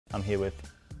I'm here with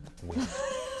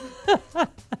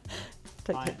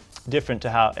different to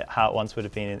how it once would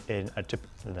have been in a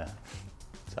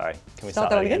sorry, can we start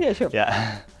that again? Yeah, sure.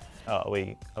 Yeah. Oh,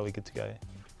 are we good to go?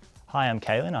 Hi, I'm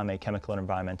Kailin. I'm a chemical and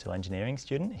environmental engineering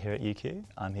student here at UQ.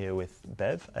 I'm here with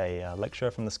Bev, a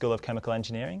lecturer from the School of Chemical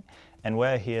Engineering, and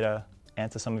we're here to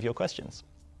answer some of your questions.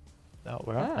 Oh,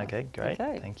 we're on? Okay, great.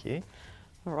 Okay. Thank you.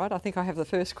 All right, I think I have the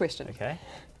first question. Okay.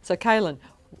 So, Kailin,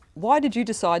 why did you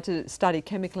decide to study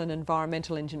chemical and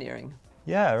environmental engineering?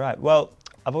 Yeah, right. Well,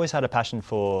 I've always had a passion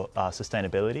for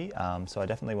sustainability, so I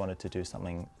definitely wanted to do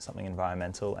something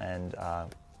environmental, and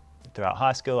throughout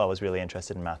high school I was really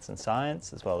interested in maths and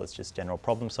science as well as just general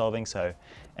problem solving, so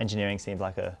engineering seemed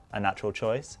like a natural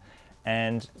choice.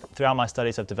 And throughout my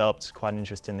studies I've developed quite an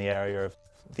interest in the area of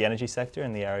the energy sector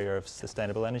and the area of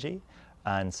sustainable energy,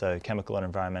 and so chemical and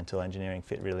environmental engineering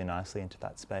fit really nicely into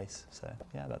that space. So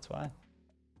yeah, that's why.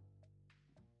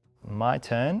 My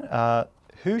turn.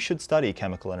 Who should study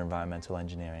chemical and environmental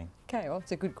engineering? Okay, well,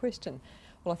 it's a good question.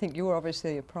 Well, I think you're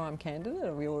obviously a prime candidate,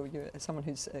 or you're someone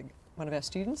who's one of our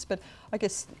students, but I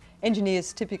guess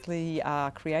engineers typically are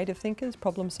creative thinkers,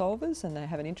 problem solvers, and they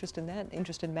have an interest in that,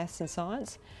 interest in maths and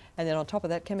science. And then on top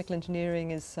of that, chemical engineering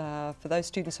is for those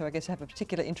students who I guess have a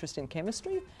particular interest in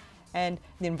chemistry. And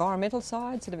the environmental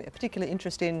side, sort of a particular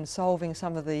interest in solving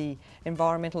some of the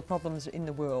environmental problems in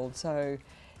the world. So,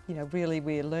 you know, really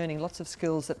we're learning lots of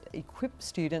skills that equip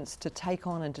students to take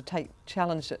on and to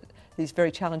challenge these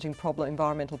very challenging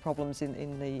environmental problems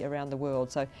around the world.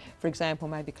 So, for example,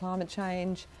 maybe climate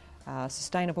change,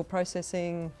 sustainable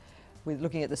processing. We're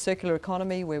looking at the circular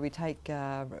economy, where we take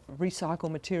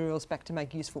recycled materials back to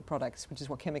make useful products, which is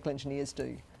what chemical engineers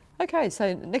do. Okay,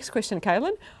 so next question,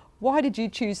 Kailin. Why did you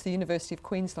choose the University of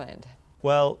Queensland?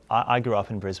 Well, I grew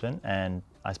up in Brisbane, and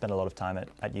I spent a lot of time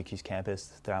at UQ's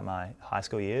campus throughout my high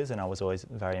school years, and I was always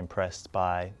very impressed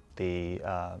by the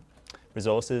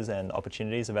resources and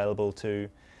opportunities available to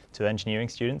engineering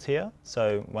students here.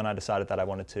 So when I decided that I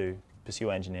wanted to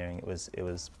pursue engineering, it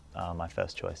was my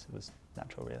first choice. It was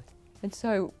natural, really. And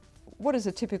so, what is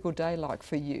a typical day like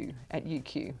for you at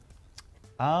UQ?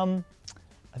 I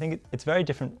think it's very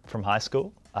different from high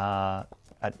school.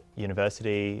 At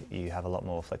university, you have a lot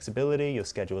more flexibility. Your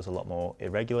schedule is a lot more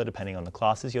irregular depending on the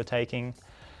classes you're taking.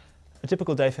 A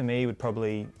typical day for me would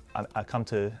probably, I come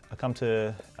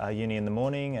to uni in the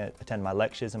morning, attend my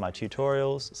lectures and my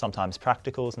tutorials, sometimes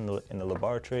practicals in the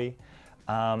laboratory,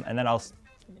 and then I'll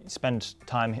spend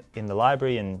time in the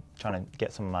library and trying to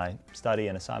get some of my study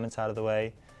and assignments out of the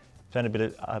way. Spend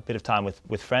a bit of time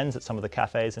with friends at some of the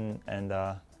cafes and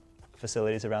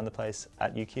facilities around the place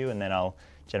at UQ, and then I'll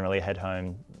generally head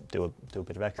home, do a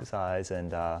bit of exercise,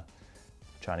 and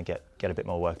trying to get a bit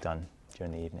more work done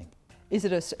during the evening. Is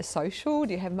it a social?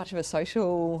 Do you have much of a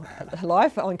social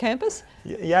life on campus?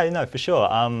 Yeah, no, for sure.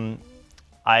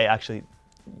 I actually,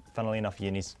 funnily enough,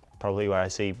 uni's probably where I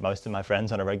see most of my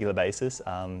friends on a regular basis,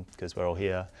 because we're all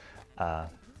here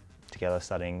together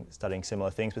studying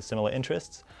similar things with similar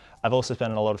interests. I've also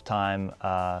spent a lot of time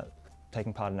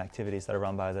taking part in activities that are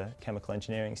run by the Chemical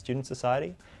Engineering Student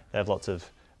Society. They have lots of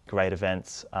great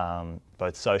events,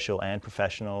 both social and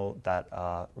professional, that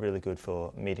are really good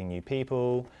for meeting new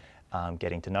people,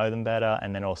 getting to know them better,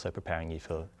 and then also preparing you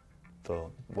for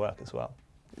work as well.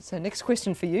 So next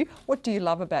question for you, what do you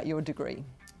love about your degree?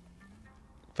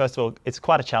 First of all, it's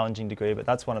quite a challenging degree, but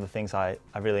that's one of the things I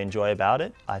really enjoy about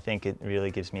it. I think it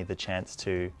really gives me the chance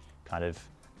to kind of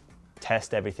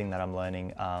test everything that I'm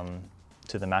learning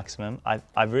to the maximum.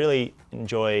 I really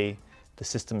enjoy the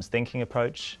systems thinking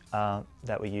approach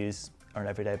that we use on an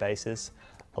everyday basis.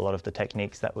 A lot of the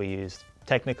techniques that we use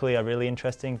technically are really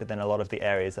interesting, but then a lot of the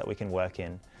areas that we can work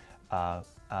in are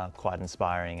quite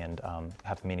inspiring and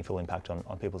have a meaningful impact on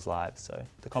people's lives. So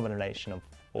the combination of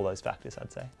all those factors,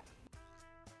 I'd say.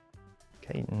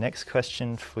 Okay, next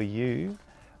question for you.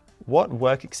 What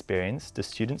work experience do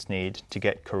students need to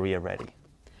get career ready?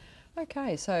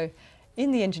 Okay, so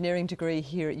in the engineering degree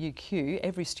here at UQ,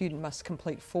 every student must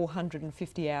complete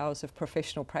 450 hours of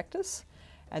professional practice,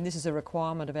 and this is a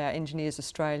requirement of our Engineers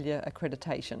Australia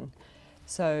accreditation.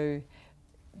 So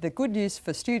the good news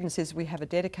for students is we have a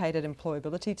dedicated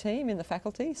employability team in the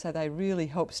faculty, so they really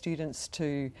help students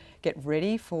to get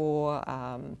ready for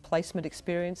placement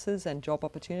experiences and job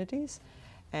opportunities.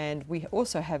 And we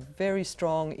also have very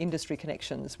strong industry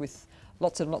connections with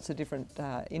lots and lots of different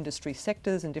industry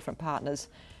sectors and different partners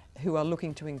who are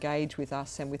looking to engage with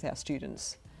us and with our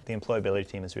students. The employability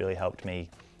team has really helped me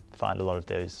find a lot of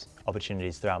those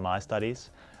opportunities throughout my studies.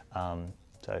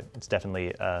 So it's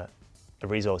definitely a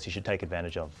resource you should take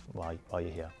advantage of while you're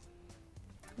here.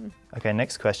 Okay,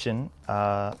 next question.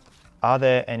 Are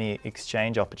there any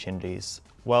exchange opportunities?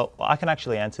 Well, I can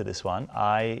actually answer this one.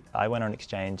 I went on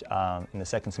exchange in the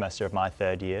second semester of my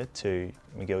third year to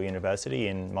McGill University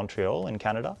in Montreal in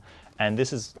Canada, and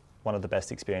this is one of the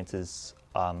best experiences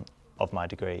of my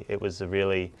degree. It was a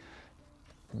really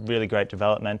great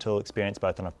developmental experience,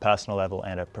 both on a personal level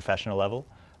and a professional level.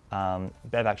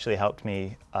 Bev actually helped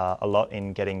me a lot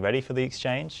in getting ready for the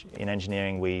exchange. In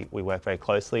engineering, we work very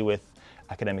closely with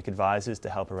academic advisors to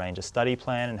help arrange a study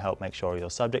plan and help make sure your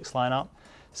subjects line up.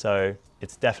 So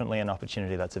it's definitely an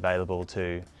opportunity that's available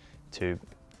to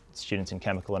students in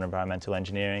chemical and environmental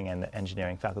engineering and the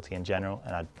engineering faculty in general,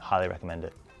 and I'd highly recommend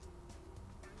it.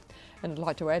 And I'd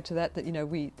like to add to that that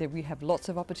we have lots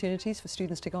of opportunities for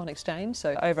students to go on exchange,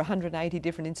 so over 180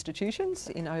 different institutions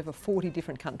in over 40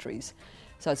 different countries.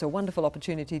 So it's a wonderful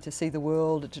opportunity to see the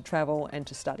world, to travel and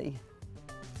to study.